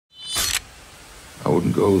I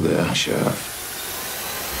wouldn't go there, Sheriff.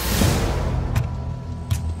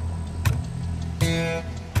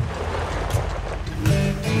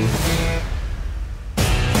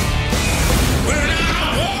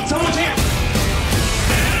 Someone's here!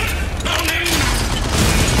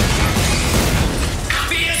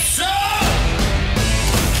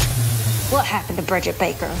 What happened to Bridget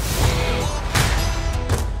Baker?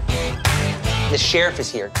 The sheriff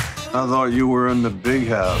is here. I thought you were in the big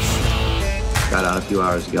house. Got out a few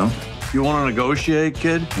hours ago. You want to negotiate,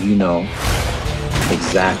 kid? You know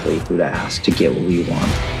exactly who to ask to get what we want.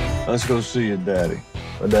 Let's go see your daddy.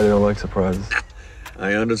 My daddy don't like surprises.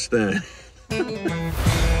 I understand.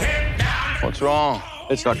 What's wrong?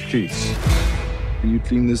 It's Dr. Keats. Can you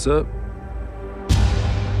clean this up?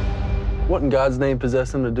 What in God's name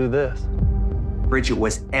possessed him to do this? Bridget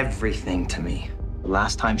was everything to me. The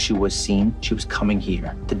last time she was seen, she was coming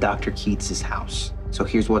here to Dr. Keats' house. So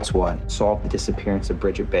here's what's what. Solve the disappearance of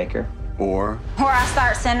Bridget Baker. Or I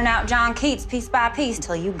start sending out John Keats piece by piece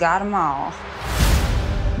till you got them all.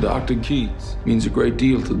 Dr. Keats means a great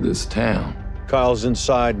deal to this town. Kyle's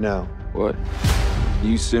inside now. What?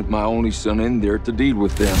 You sent my only son in there to deal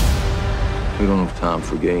with them. We don't have time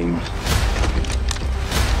for games.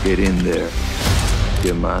 Get in there.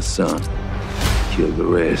 Get my son. Kill the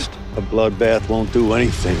rest. A bloodbath won't do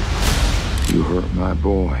anything. You hurt my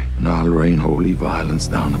boy, and I'll rain holy violence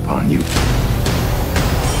down upon you.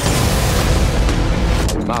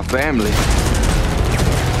 My family,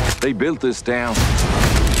 they built this town.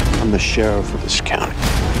 I'm the sheriff of this county.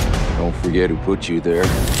 Don't forget who put you there.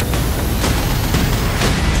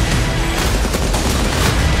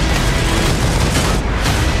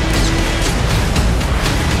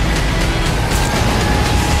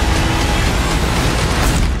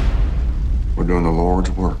 We're doing the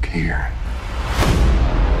Lord's work here.